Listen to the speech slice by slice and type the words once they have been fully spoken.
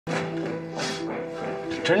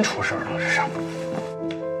真出事了，这是。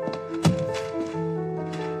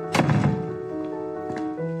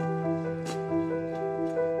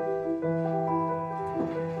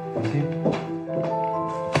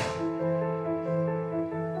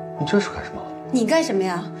你这是干什么？你干什么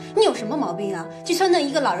呀？你有什么毛病啊？去撺掇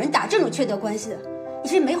一个老人打这种缺德关系，你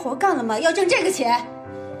是没活干了吗？要挣这个钱？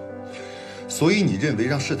所以你认为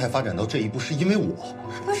让事态发展到这一步是因为我？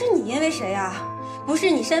不是你因为谁啊？不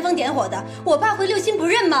是你煽风点火的，我爸会六亲不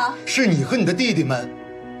认吗？是你和你的弟弟们。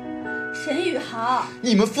沈宇豪，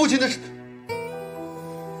你们父亲的。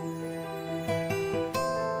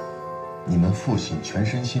你们父亲全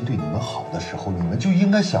身心对你们好的时候，你们就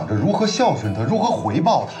应该想着如何孝顺他，如何回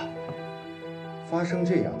报他。发生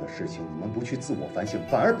这样的事情，你们不去自我反省，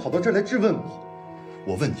反而跑到这儿来质问我。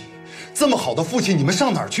我问你，这么好的父亲，你们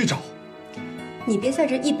上哪儿去找？你别在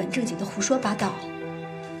这一本正经的胡说八道。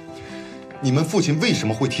你们父亲为什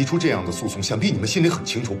么会提出这样的诉讼？想必你们心里很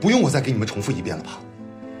清楚，不用我再给你们重复一遍了吧？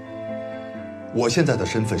我现在的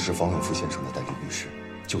身份是房永富先生的代理律师，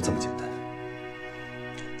就这么简单。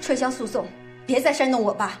撤销诉讼，别再煽动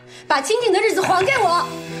我爸，把清静的日子还给我。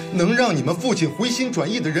能让你们父亲回心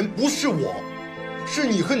转意的人不是我，是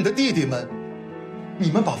你和你的弟弟们。你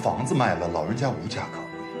们把房子卖了，老人家无家可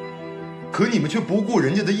归，可你们却不顾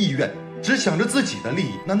人家的意愿，只想着自己的利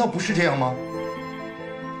益，难道不是这样吗？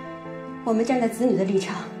我们站在子女的立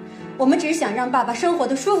场，我们只是想让爸爸生活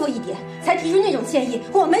得舒服一点，才提出那种建议，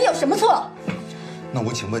我们有什么错？那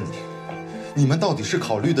我请问你，你们到底是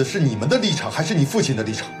考虑的是你们的立场，还是你父亲的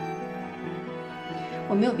立场？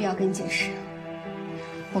我没有必要跟你解释。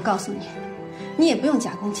我告诉你，你也不用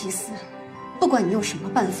假公济私。不管你用什么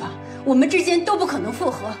办法，我们之间都不可能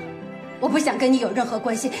复合。我不想跟你有任何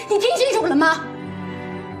关系，你听清楚了吗？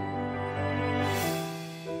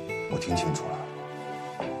我听清楚了。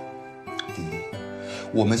第一，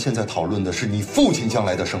我们现在讨论的是你父亲将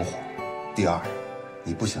来的生活。第二，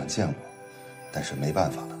你不想见我，但是没办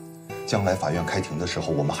法了，将来法院开庭的时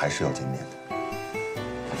候，我们还是要见面的。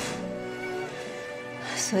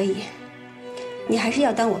所以，你还是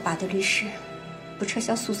要当我爸的律师，不撤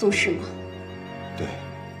销诉讼是吗？对，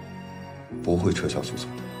不会撤销诉讼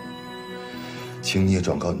的。请你也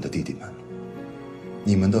转告你的弟弟们，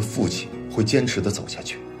你们的父亲会坚持地走下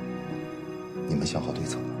去。你们想好对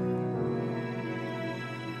策吗？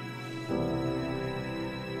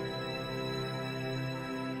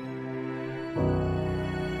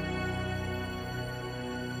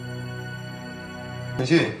陈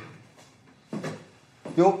信，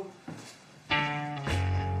哟，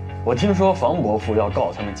我听说房伯父要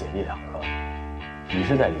告他们姐弟两个，你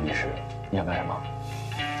是代理律师，你想干什么？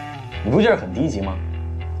你不就是很低级吗？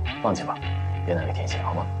放弃吧，别难为天心，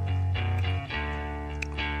好吗？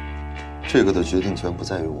这个的决定权不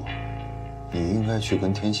在于我，你应该去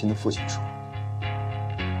跟天心的父亲说。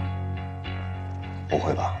不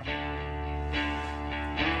会吧？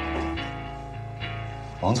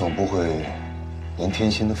王总不会连天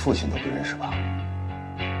心的父亲都不认识吧？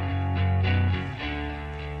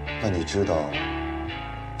那你知道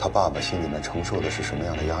他爸爸心里面承受的是什么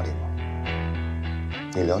样的压力吗？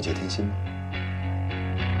你了解天心吗？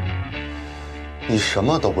你什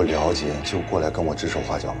么都不了解就过来跟我指手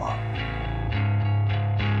画脚吗？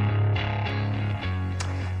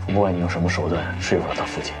我不管你用什么手段说服了他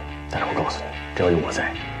父亲，但是我告诉你，只要有我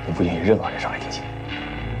在，你不允许任何人伤害天心。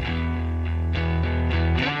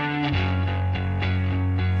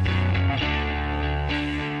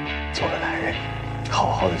做个男人，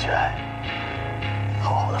好好的去爱，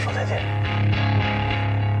好好的说再见。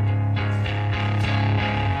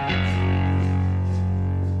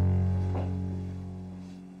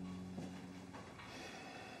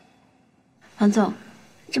王总，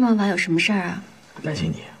这么晚有什么事儿啊？担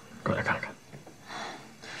心你，过来看看。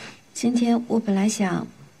今天我本来想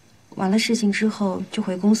完了事情之后就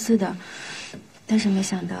回公司的，但是没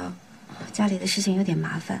想到家里的事情有点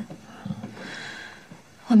麻烦。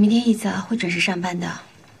我明天一早会准时上班的，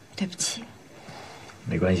对不起。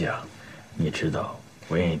没关系啊，你知道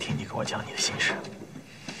我愿意听你跟我讲你的心事。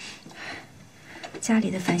家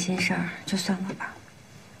里的烦心事儿就算了吧。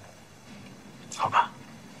好吧，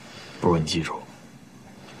不过你记住，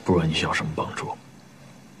不管你需要什么帮助，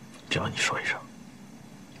只要你说一声，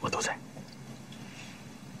我都在。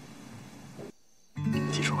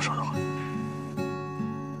记住我说的话。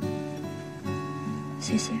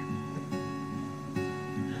谢谢。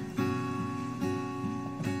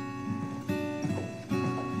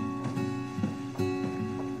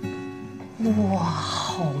哇，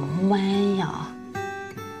好 man 呀！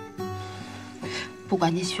不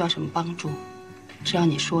管你需要什么帮助，只要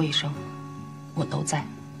你说一声，我都在。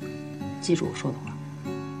记住我说的话。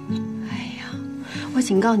哎呀，我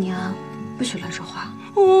警告你啊，不许乱说话。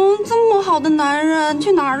哦，这么好的男人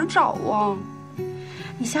去哪儿找啊？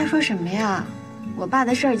你瞎说什么呀？我爸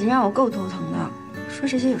的事儿已经让我够头疼的，说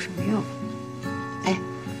这些有什么用？哎，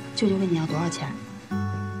舅舅问你要多少钱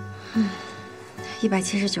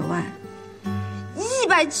？179万。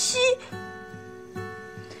170？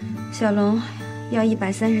小龙要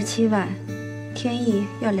137万，天意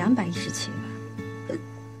要217万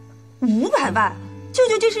，500万！舅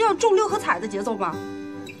舅这是要中6合彩的节奏吗？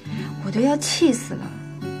我都要气死了，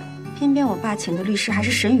偏偏我爸请的律师还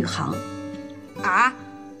是沈宇航。啊，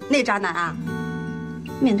那渣男啊！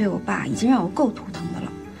面对我爸已经让我够头疼的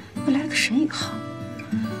了，又来了个沈宇航，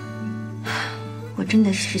我真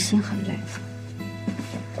的是心很累。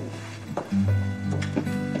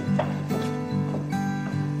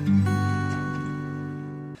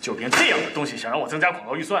就凭这样的东西想让我增加广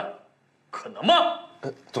告预算，可能吗？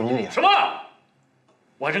总经理，什么？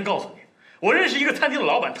我还真告诉你，我认识一个餐厅的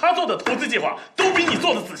老板，他做的投资计划都比你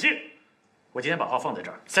做的仔细。我今天把话放在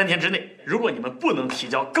这儿，3天之内，如果你们不能提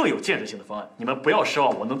交更有建设性的方案，你们不要奢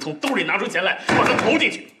望我能从兜里拿出钱来把它投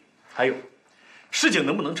进去。还有，事情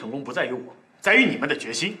能不能成功不在于我，在于你们的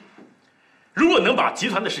决心。如果能把集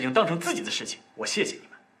团的事情当成自己的事情，我谢谢你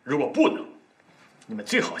们；如果不能，你们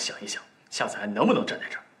最好想一想，下次还能不能站在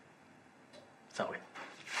这儿。散会。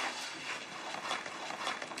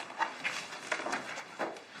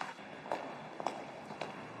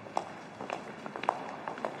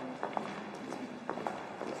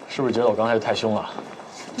是不是觉得我刚才太凶了？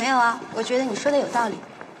没有啊，我觉得你说的有道理。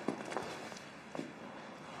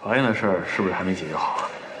法院的事儿是不是还没解决好啊？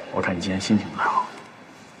我看你今天心情不太好。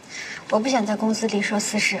我不想在公司里说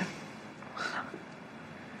私事。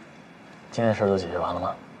今天的事儿都解决完了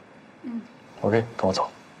吗？OK， 跟我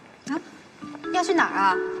走。啊？要去哪儿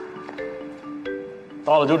啊？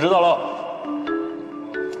到了就知道了。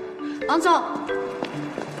王总，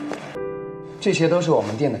这些都是我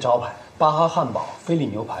们店的招牌：巴哈汉堡、菲力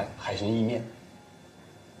牛排、海参意面。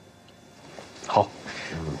好，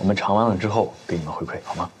我们尝完了之后给你们回馈，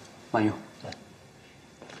好吗？慢用。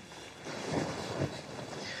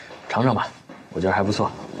尝尝吧，我觉得还不错。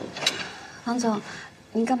王总，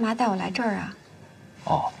您干嘛带我来这儿啊？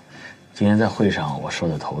哦，今天在会上我说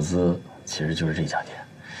的投资其实就是这家店，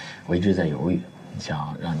我一直在犹豫，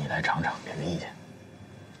想让你来尝尝，给个意见。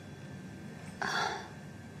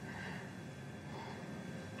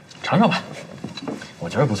尝尝吧，我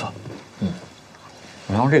觉得不错。你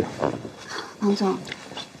尝尝这个。王总，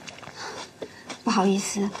不好意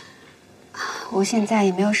思，我现在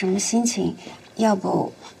也没有什么心情，要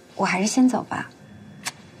不我还是先走吧。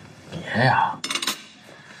别呀，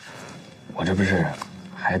我这不是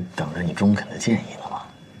还等着你中肯的建议呢吗？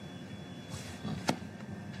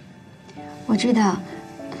我知道，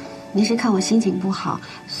您是看我心情不好，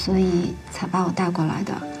所以才把我带过来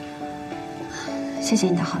的。谢谢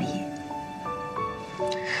你的好意。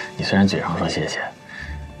你虽然嘴上说谢谢，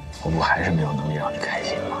我不还是没有能力让你开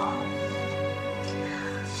心吗？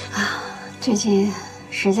最近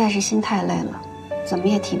实在是心太累了，怎么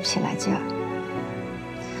也提不起来劲儿。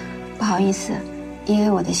不好意思，因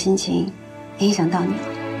为我的心情影响到你了。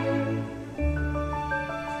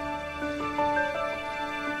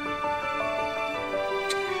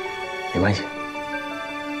没关系，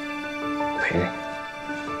我陪着你，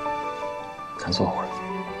咱坐会儿。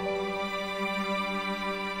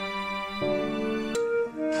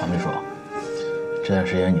王秘书，这段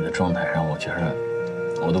时间你的状态让我觉着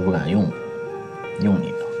我都不敢用你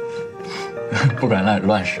了，不敢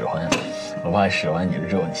乱使唤，我怕使唤你了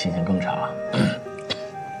之后你心情更差。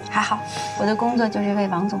还好，我的工作就是为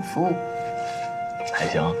王总服务。还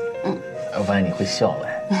行。我发现你会笑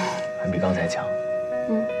哎，还比刚才强。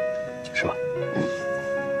是吧？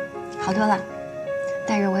好多了，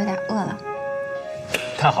但是我有点饿了。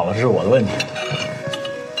太好了，这是我的问题。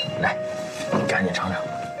来，你赶紧尝尝。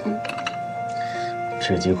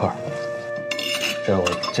吃个鸡块，这是我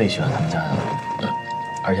最喜欢他们家的，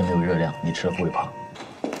而且没有热量，你吃了不会胖。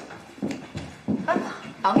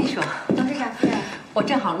王秘书，董事长夫人，我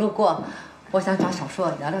正好路过，我想找小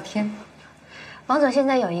硕聊聊天。王总现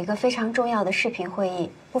在有一个非常重要的视频会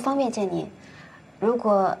议，不方便见您。如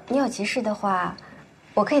果你有急事的话，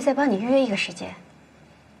我可以再帮你预约一个时间。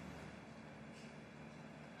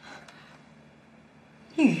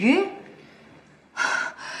预约？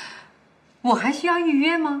我还需要预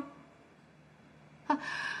约吗？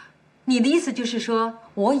你的意思就是说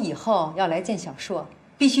我以后要来见小硕，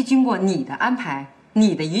必须经过你的安排、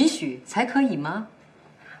你的允许才可以吗？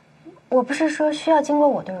我不是说需要经过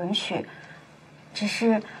我的允许，只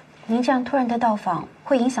是您这样突然的到访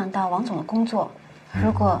会影响到王总的工作。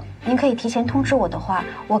如果您可以提前通知我的话，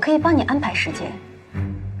我可以帮你安排时间。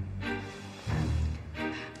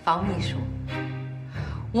房秘书，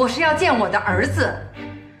我是要见我的儿子。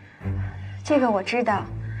这个我知道，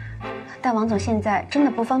但王总现在真的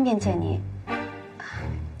不方便见您，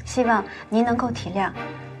希望您能够体谅。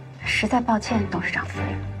实在抱歉，董事长夫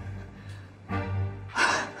人。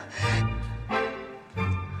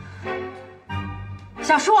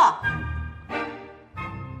小硕，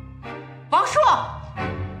王硕。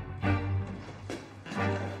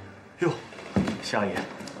哟，夏爷，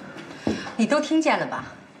你都听见了吧？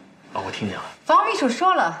啊，我听见了。房秘书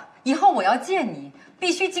说了，以后我要见你，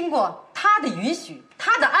必须经过他的允许、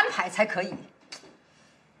他的安排才可以。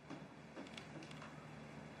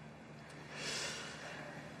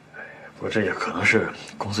不过这也可能是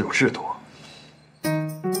公司有制度。我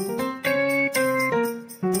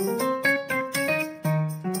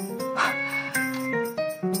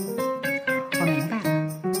明白了。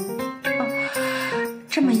哦，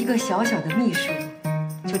这么一个小小的秘书，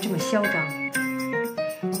就这么嚣张，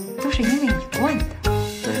都是因为你惯的。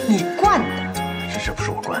你惯的。这不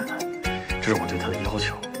是我惯的，这是我对他的要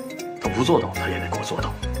求。他不做到，他也得给我做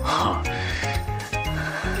到。哈。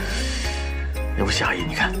要不夏姨，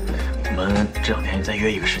你看，我们这2天再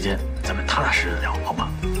约一个时间，咱们踏踏实实的聊，好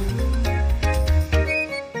吗？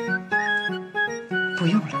不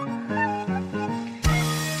用了。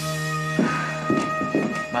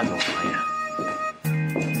慢走，王爷。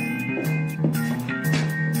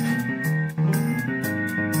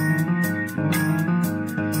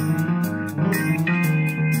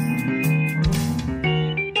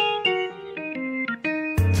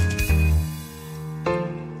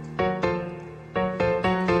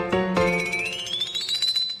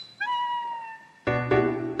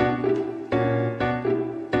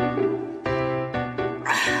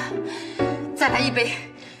再来一杯。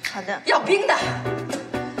好的。要冰的。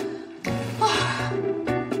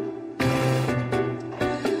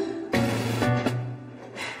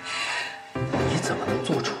你怎么能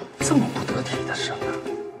做出这么不得体的事呢？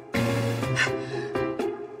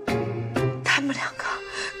他们2个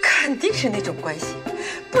肯定是那种关系，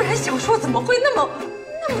不然小硕怎么会那么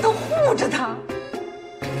的护着他？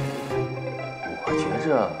我觉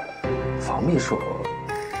着，房秘书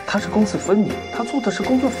他是公私分明，他做的是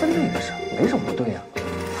工作分内的事，没什么不对呀。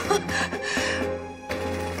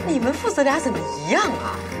你们父子俩怎么一样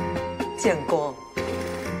啊？建功，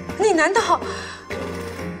你难道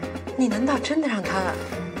真的让他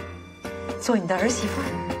做你的儿媳妇？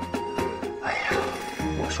哎呀，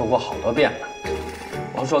我说过好多遍了，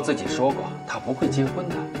王硕自己说过，他不会结婚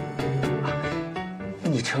的。啊，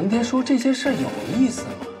你成天说这些事儿有意思吗？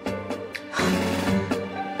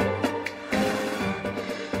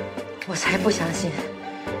我才不相信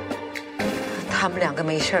他们2个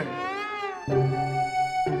没事儿。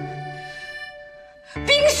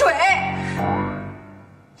冰水，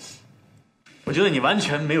我觉得你完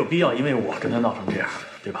全没有必要因为我跟他闹成这样，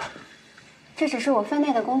对吧？这只是我分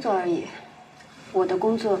内的工作而已。我的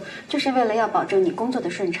工作就是为了要保证你工作的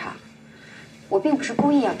顺畅，我并不是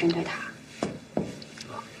故意要针对他。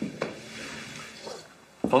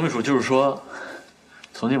房秘书就是说，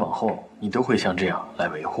从今往后你都会像这样来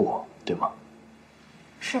维护我，对吗？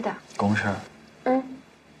是的。公事，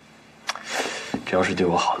只要是对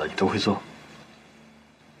我好的，你都会做。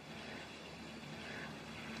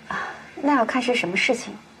那要看是什么事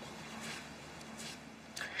情。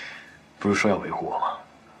不是说要维护我吗？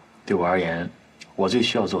对我而言，我最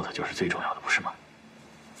需要做的就是最重要的，不是吗？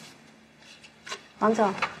王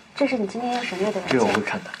总，这是你今天要审阅的文件。这个我会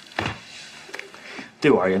看的。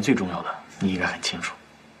对我而言，最重要的你应该很清楚。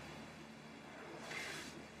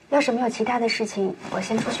要是没有其他的事情，我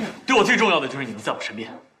先出去。对我最重要的就是你能在我身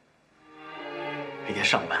边，每天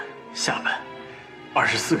上班、下班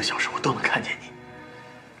，24个小时我都能看见你，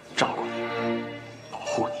照顾你，保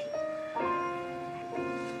护你。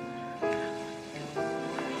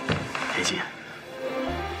裴姐，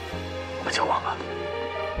我们交往吧。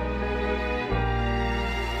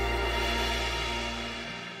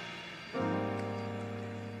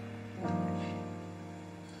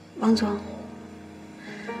王总，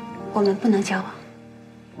我们不能交往。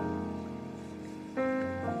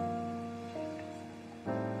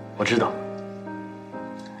我知道，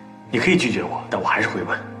你可以拒绝我，但我还是会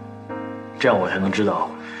问，这样我才能知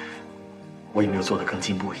道我有没有做得更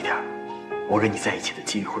进步一点，我跟你在一起的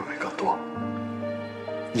机遇会不会更多。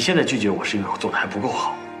你现在拒绝我是因为我做的还不够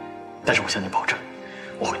好，但是我向你保证，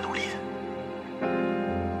我会努力的。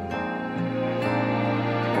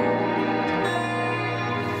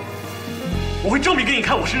我会证明给你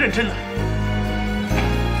看，我是认真的。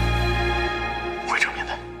我会证明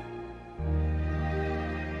的。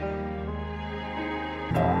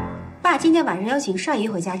爸今天晚上邀请少爷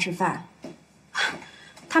回家吃饭，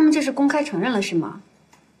他们这是公开承认了是吗？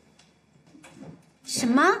什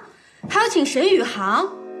么？还要请沈宇航？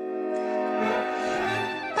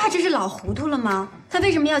爸这是老糊涂了吗？他为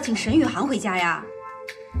什么要请沈宇航回家呀？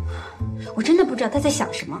我真的不知道他在想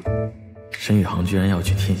什么。沈宇航居然要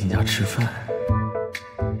去天心家吃饭，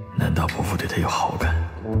难道伯父对他有好感？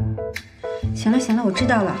行了行了，我知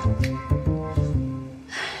道了。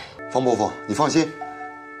方伯父，你放心，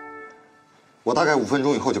我大概5分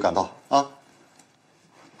钟以后就赶到啊。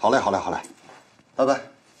好嘞，好嘞，好嘞，拜拜。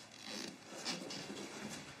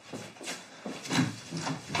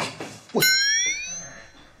喂，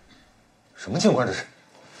什么情况这是？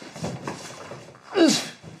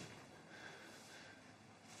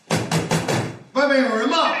外面有人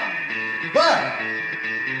吗？喂！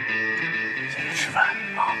先去吃饭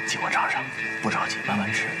啊，记我账上，不着急，慢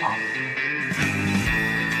慢吃啊。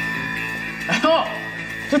哎呦，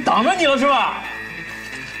这挡着你了是吧？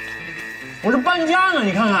我这搬家呢，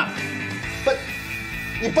你看看。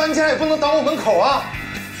你搬家也不能挡我门口啊！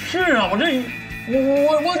是啊，我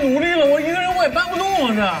努力了，我一个人我也搬不动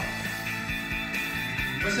啊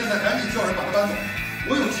我现在赶紧叫人把它搬走，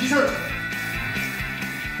我有急事儿。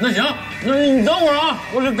那行，那你等会儿啊，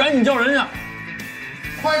我这赶紧叫人去。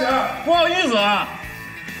快点儿！不好意思啊。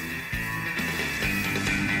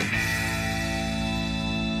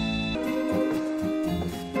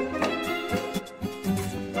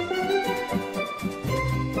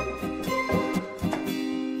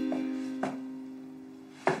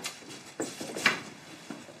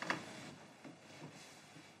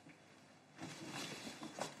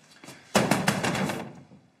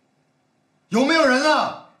有没有人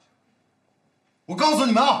啊？我告诉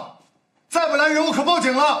你们啊，再不来人我可报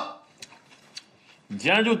警了。你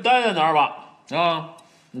今天就待在那儿吧，啊，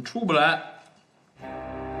你出不来。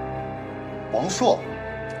王硕，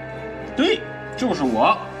对，就是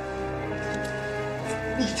我。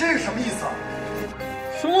你这是什么意思啊？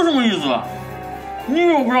什么意思啊？你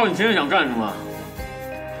又不知道你今天想干什么？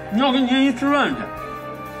你要跟年一吃饭去。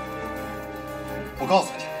我告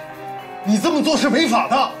诉你，你这么做是违法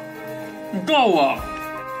的。你告我！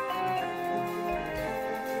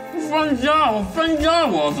我翻家，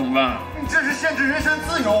我要怎么办？你这是限制人身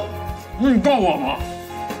自由。那你告我吗？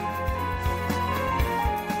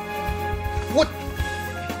我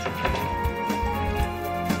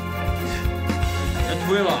别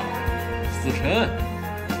推了，死沉。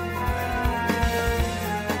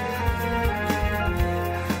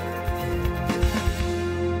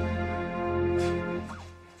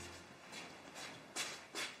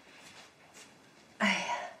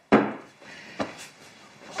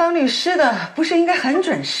当律师的不是应该很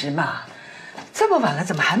准时吗？这么晚了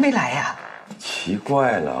怎么还没来呀？奇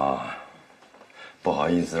怪了啊，不好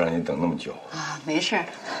意思让你等那么久啊，没事，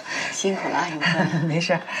辛苦了啊，永芬。没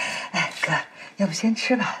事。哎，哥，要不先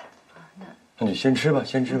吃吧？那你先吃吧，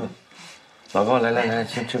先吃吧。老高，来，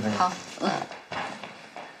先吃饭。好，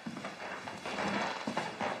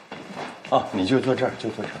哦，你就坐这儿，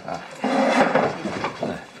啊。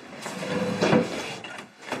来。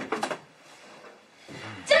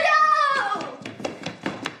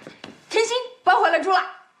住了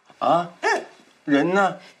啊？人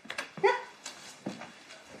呢？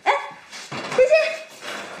哎，欣欣，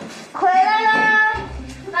回来了，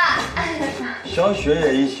爸。小雪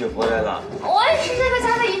也一起回来了。我也是这个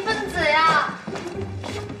家的一份子呀。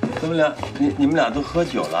你们俩都喝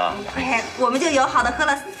酒了？哎，我们就友好的喝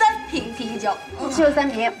了3瓶啤酒，只有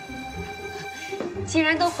3瓶。既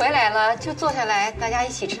然都回来了，就坐下来，大家一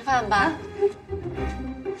起吃饭吧。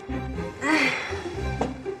哎。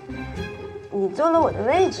你坐了我的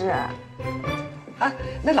位置啊，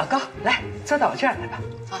那老高来坐到我这儿来吧。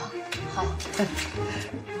啊，好。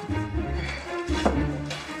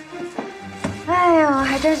哎呦，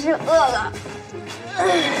还真是饿了。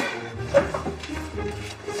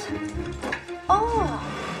哦，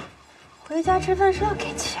回家吃饭是要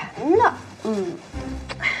给钱的。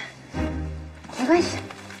没关系，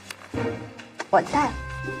我带了。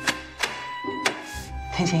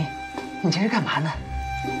天晴，你这是干嘛呢？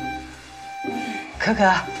可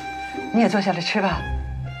可，你也坐下来吃吧。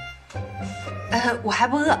我还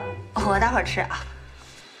不饿，我待会儿吃啊。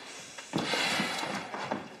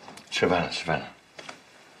吃饭了。